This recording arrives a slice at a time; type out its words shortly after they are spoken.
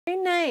Very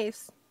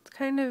nice. It's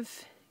kind of,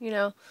 you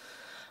know,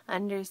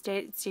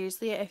 understated.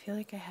 Seriously, I feel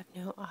like I have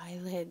no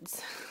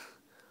eyelids.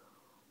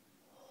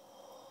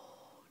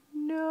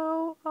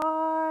 No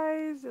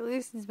eyes. At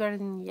least it's better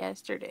than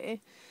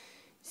yesterday.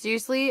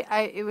 Seriously,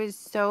 it was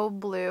so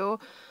blue.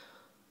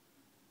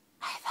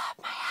 I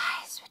thought my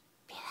eyes would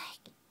be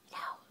like, you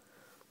know.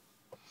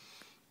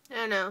 I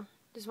don't know.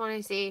 Just want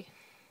to say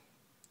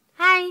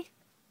hi.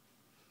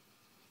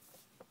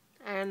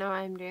 I don't know why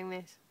I'm doing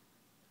this.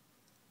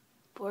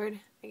 Bored,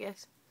 I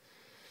guess.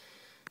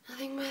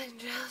 Nothing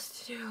much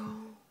else to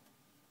do.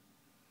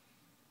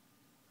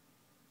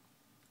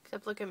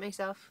 Except look at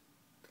myself.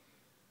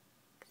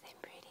 Because I'm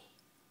pretty.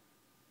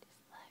 Just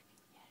look.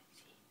 Yeah,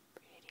 see?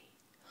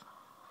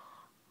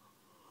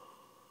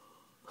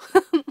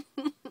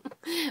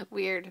 Pretty.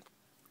 Weird.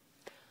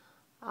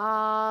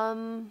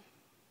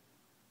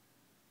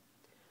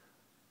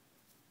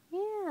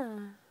 Yeah.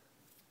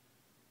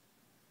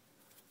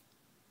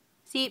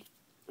 See,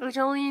 I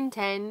only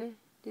intend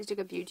to stick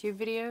up YouTube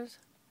videos.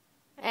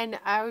 And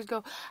I always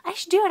go, I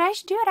should do it, I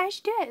should do it, I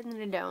should do it. And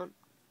then I don't.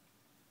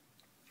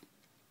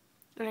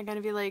 And I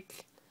gotta be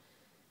like,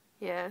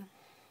 yeah.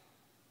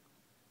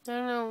 I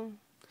don't know.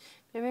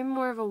 Maybe I'm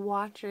more of a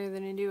watcher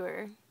than a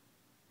doer.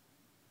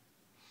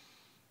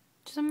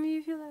 Do some of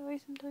you feel that way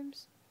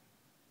sometimes?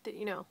 That,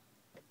 you know,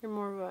 you're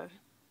more of a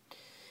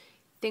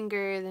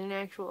thinker than an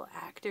actual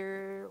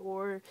actor,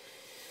 or,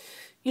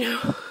 you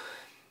know,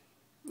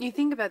 you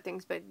think about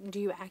things, but do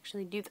you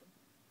actually do them?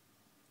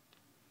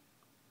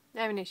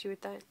 I have an issue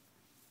with that.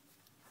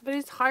 But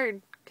it's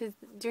hard, because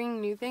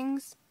doing new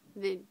things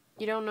that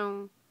you don't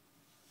know.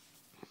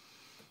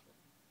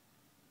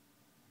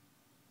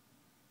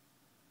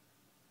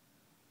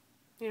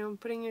 You know,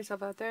 putting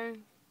yourself out there,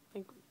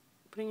 like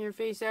putting your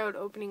face out,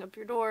 opening up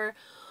your door,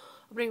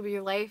 opening up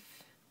your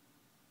life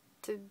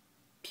to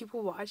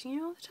people watching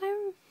you all the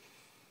time,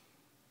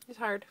 it's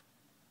hard.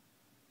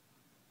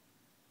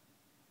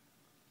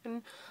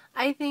 And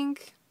I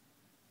think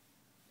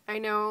I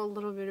know a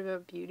little bit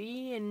about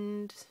beauty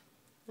and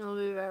a little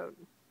bit about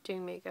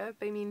doing makeup.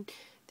 I mean,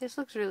 this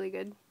looks really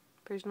good,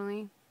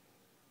 personally.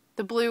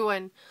 The blue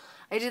one.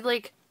 I did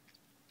like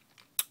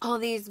all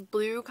these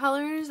blue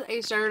colors. I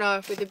started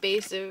off with a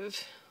base of,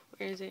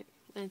 where is it?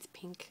 It's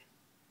pink.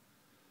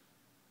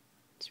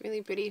 It's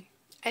really pretty.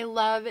 I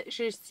love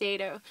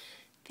Shiseido.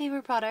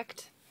 Favorite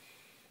product.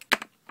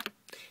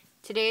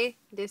 Today,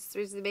 this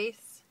was the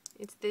base.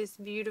 It's this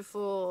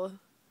beautiful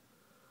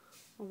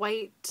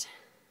white,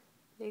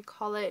 they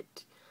call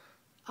it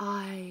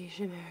eye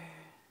shimmer.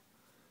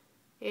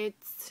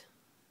 It's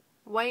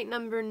white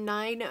number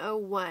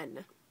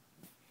 901.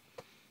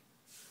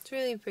 It's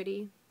really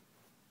pretty.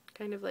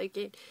 Kind of like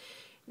it.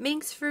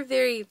 Makes for a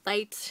very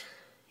light,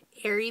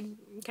 airy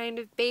kind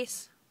of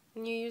base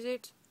when you use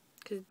it,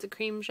 because it's a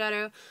cream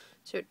shadow,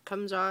 so it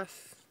comes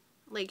off,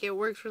 like, it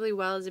works really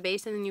well as a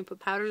base, and then you put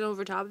powders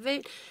over top of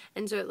it,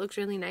 and so it looks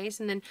really nice.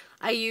 And then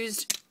I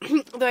used,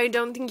 though I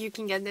don't think you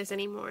can get this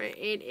anymore,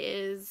 it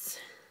is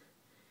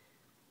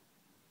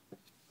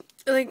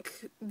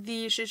like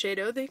the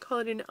Shiseido, they call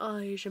it an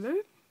eye shimmer,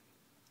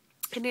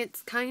 and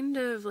it's kind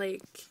of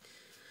like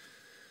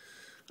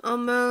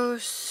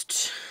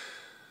almost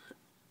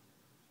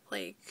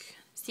like,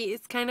 see,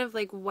 it's kind of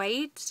like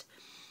white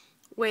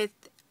with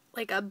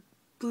like a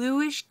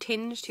bluish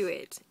tinge to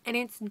it, and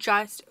it's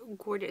just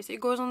gorgeous. It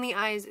goes on the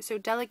eyes so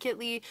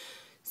delicately,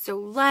 so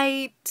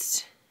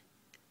light,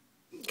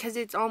 because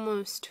it's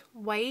almost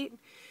white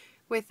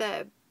with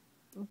a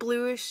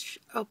bluish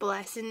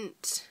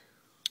opalescent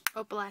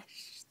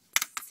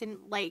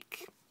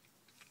like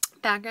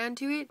background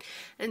to it,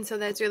 and so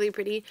that's really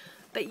pretty.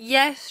 But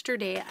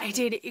yesterday I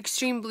did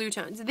extreme blue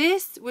tones.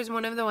 This was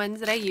one of the ones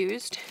that I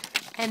used,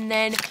 and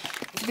then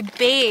the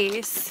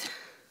base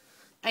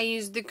I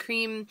used the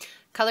cream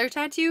color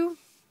tattoo.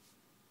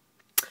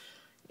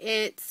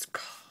 It's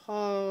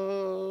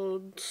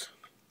called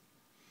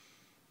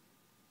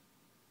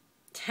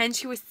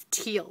Sensuous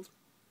Teal.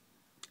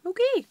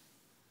 Okay,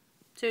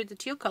 so it's a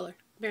teal color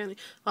apparently.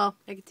 Well,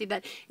 I can see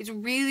that. It's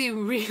really,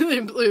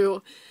 really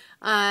blue.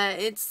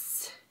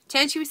 It's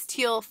Sensuous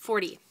Teal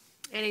 40.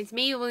 And it's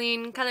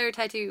Maybelline Color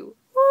Tattoo.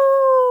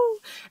 Woo!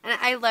 And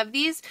I love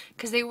these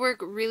because they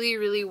work really,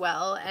 really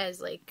well as,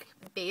 like,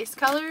 base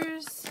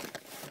colors.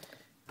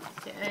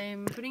 Okay,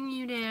 I'm putting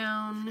you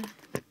down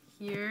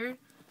here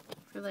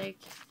for, like,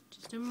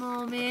 just a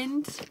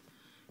moment.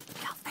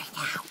 Don't freak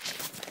out.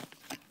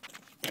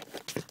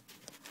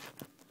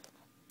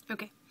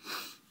 Okay.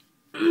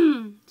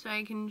 So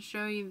I can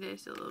show you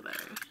this a little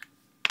better.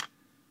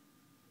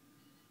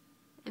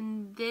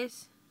 And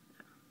this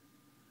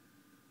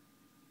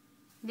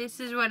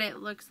is what it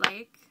looks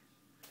like.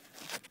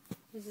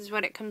 This is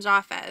what it comes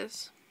off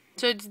as.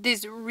 So it's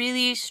this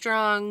really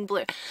strong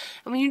blue.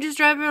 And when you just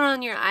rub it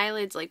on your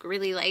eyelids, like,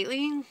 really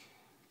lightly,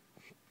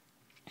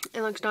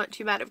 it looks not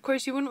too bad. Of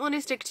course, you wouldn't want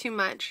to stick too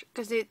much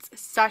because it's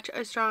such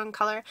a strong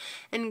color,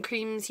 and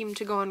creams seem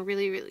to go on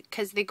really,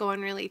 because they go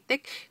on really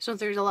thick, so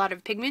there's a lot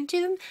of pigment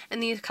to them,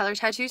 and these color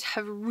tattoos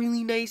have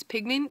really nice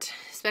pigment,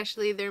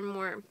 especially they're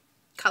more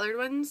colored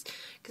ones,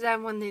 because I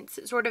have one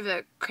that's sort of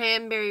a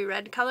cranberry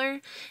red color,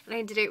 and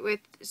I did it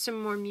with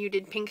some more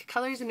muted pink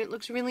colors, and it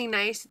looks really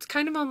nice. It's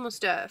kind of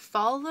almost a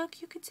fall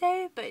look, you could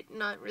say, but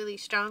not really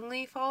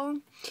strongly fall.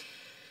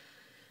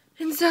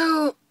 And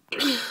so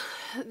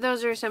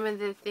those are some of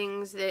the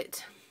things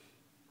that,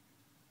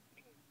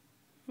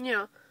 you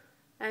know,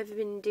 I've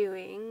been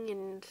doing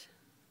and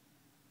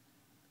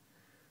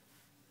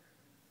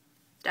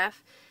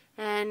stuff,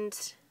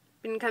 and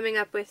been coming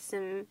up with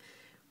some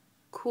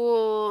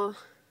cool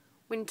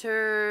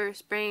winter,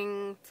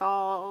 spring,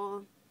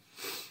 fall,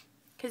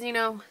 because, you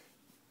know,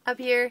 up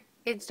here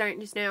it's starting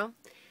to snow,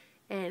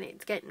 and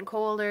it's getting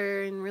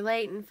colder, and we're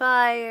lighting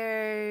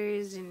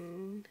fires,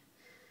 and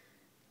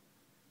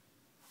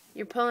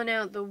you're pulling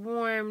out the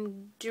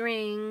warm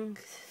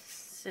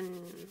drinks,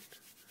 and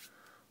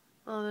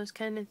all those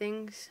kind of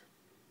things,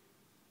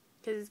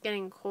 because it's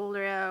getting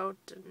colder out,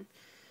 and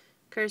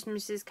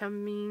Christmas is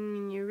coming,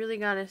 and you really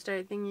gotta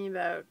start thinking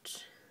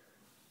about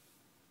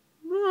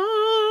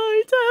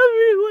lights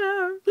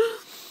everywhere.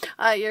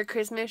 Your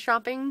Christmas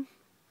shopping,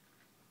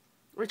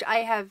 which I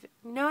have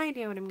no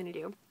idea what I'm gonna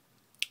do.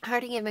 I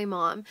already gave my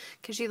mom,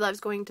 because she loves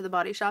going to the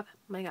Body Shop. Oh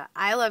my god,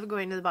 I love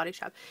going to the Body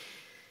Shop.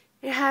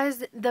 It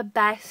has the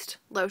best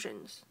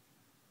lotions,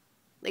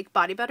 like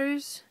body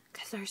butters,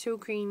 because they're so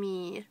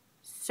creamy,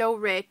 so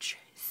rich,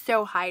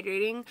 so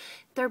hydrating.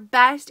 They're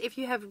best if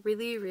you have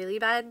really, really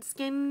bad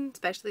skin,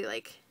 especially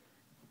like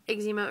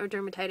eczema or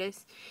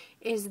dermatitis,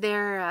 is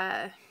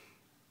their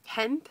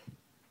hemp.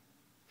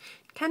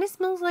 It kind of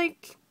smells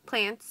like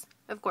plants,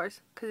 of course,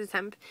 because it's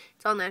hemp.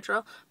 It's all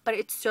natural, but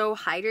it's so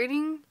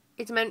hydrating.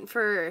 It's meant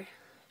for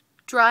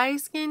dry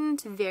skin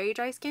to very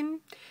dry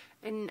skin,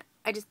 and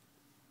I just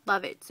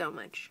love it so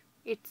much.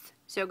 It's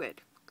so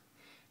good.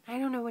 I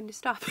don't know when to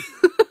stop.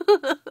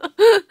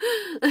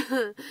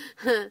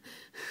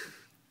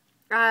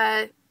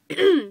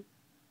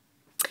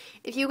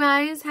 If you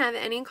guys have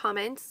any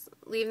comments,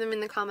 leave them in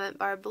the comment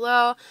bar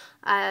below.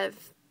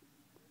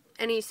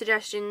 Any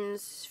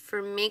suggestions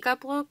for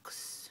makeup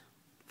looks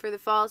for the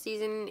fall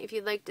season, if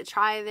you'd like to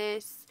try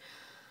this.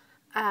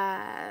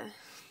 I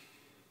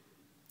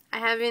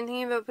have been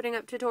thinking about putting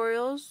up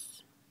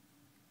tutorials.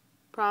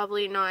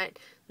 Probably not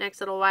next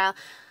little while.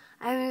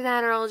 Either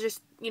that, or I'll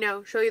just, you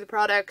know, show you the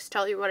products,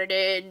 tell you what I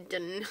did,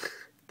 and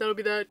that'll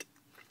be that.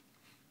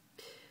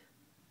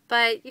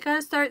 But you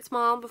gotta start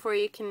small before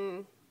you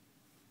can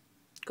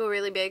go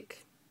really big.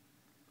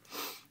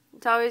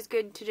 It's always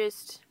good to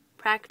just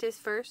practice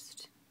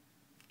first,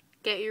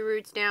 get your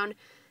roots down,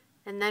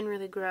 and then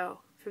really grow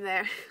from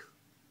there.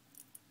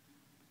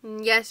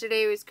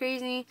 Yesterday was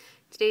crazy.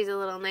 Today's a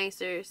little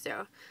nicer,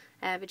 so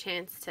I have a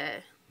chance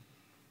to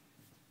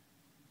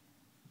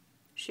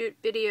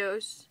shoot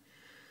videos.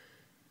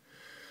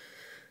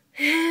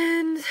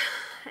 And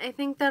I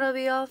think that'll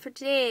be all for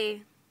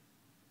today.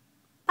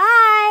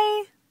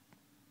 Bye!